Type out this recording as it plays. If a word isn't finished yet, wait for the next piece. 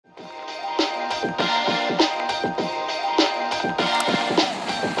What's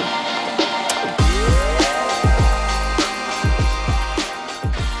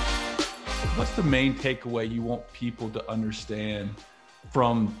the main takeaway you want people to understand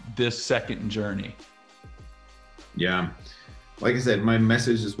from this second journey? Yeah. Like I said, my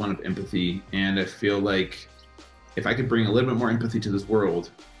message is one of empathy. And I feel like if I could bring a little bit more empathy to this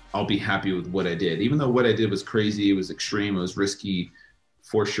world, I'll be happy with what I did. Even though what I did was crazy, it was extreme, it was risky,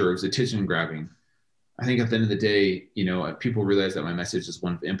 for sure, it was attention grabbing. I think at the end of the day, people realize that my message is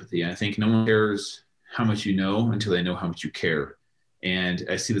one of empathy. And I think no one cares how much you know until they know how much you care. And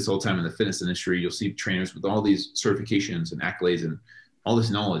I see this all the time in the fitness industry. You'll see trainers with all these certifications and accolades and all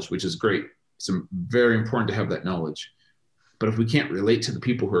this knowledge, which is great. It's very important to have that knowledge. But if we can't relate to the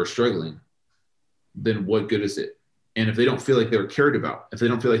people who are struggling, then what good is it? And if they don't feel like they're cared about, if they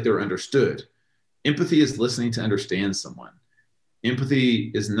don't feel like they're understood, empathy is listening to understand someone.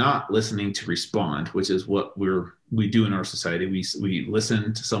 Empathy is not listening to respond, which is what we do in our society. We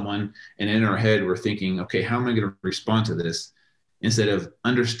listen to someone, and in our head, we're thinking, okay, how am I going to respond to this? Instead of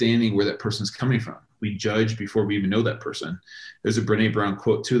understanding where that person's coming from. We judge before we even know that person. There's a Brene Brown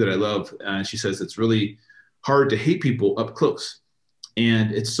quote too that I love. She says, it's really hard to hate people up close.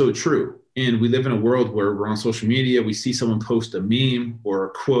 And it's so true. And we live in a world where we're on social media. We see someone post a meme or a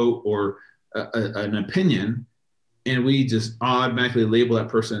quote or an opinion, and we just automatically label that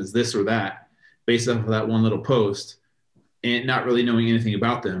person as this or that based off of that one little post and not really knowing anything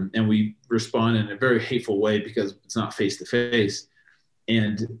about them. And we respond in a very hateful way because it's not face to face.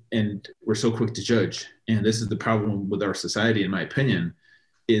 And we're so quick to judge. And this is the problem with our society, in my opinion,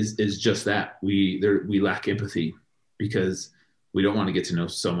 is just that we lack empathy because we don't want to get to know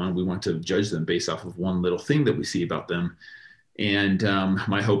someone. We want to judge them based off of one little thing that we see about them. And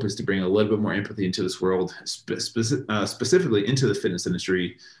my hope is to bring a little bit more empathy into this world, specifically into the fitness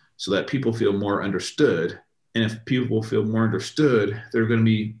industry, so that people feel more understood. And if people feel more understood, they're going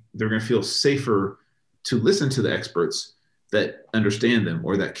to feel safer to listen to the experts that understand them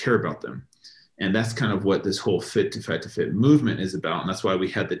or that care about them. And that's kind of what this whole Fit2Fat2Fit movement is about. And that's why we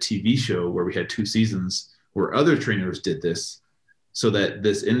had the TV show where we had 2 seasons where other trainers did this so that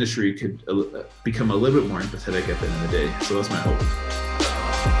this industry could become a little bit more empathetic at the end of the day. So that's my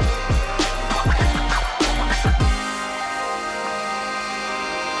hope.